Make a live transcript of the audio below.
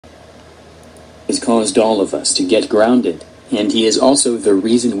caused all of us to get grounded, and he is also the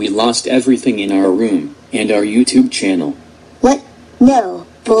reason we lost everything in our room, and our YouTube channel. What? No,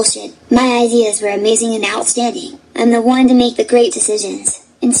 bullshit. My ideas were amazing and outstanding. I'm the one to make the great decisions,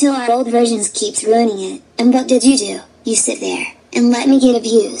 until our old versions keeps ruining it. And what did you do? You sit there, and let me get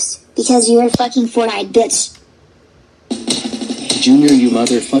abused, because you're a fucking four-eyed bitch. Junior, you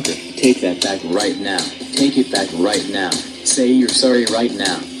motherfucker, take that back right now. Take it back right now. Say you're sorry right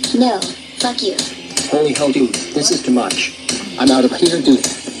now. No, fuck you. Holy hell, dude, this is too much. I'm out of here, dude.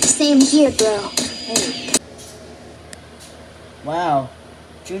 Same here, bro. Hey. Wow,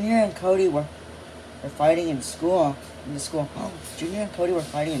 Junior and Cody were fighting in school. Oh, Junior and Cody were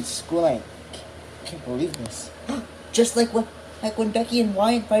fighting in school. I can't believe this. Just like when Becky and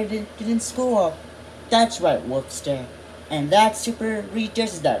Wyatt fighted in school. That's right, Wolfster. And that super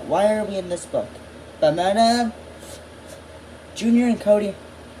reaches that. Why are we in this book? But madam, Junior and Cody,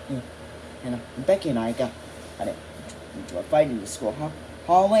 and Becky and I got into a fight in the school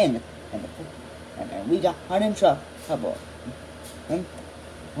hallway, and we got in trouble.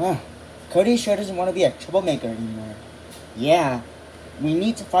 Well, Cody sure doesn't want to be a troublemaker anymore. Yeah, we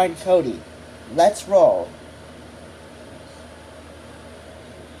need to find Cody. Let's roll.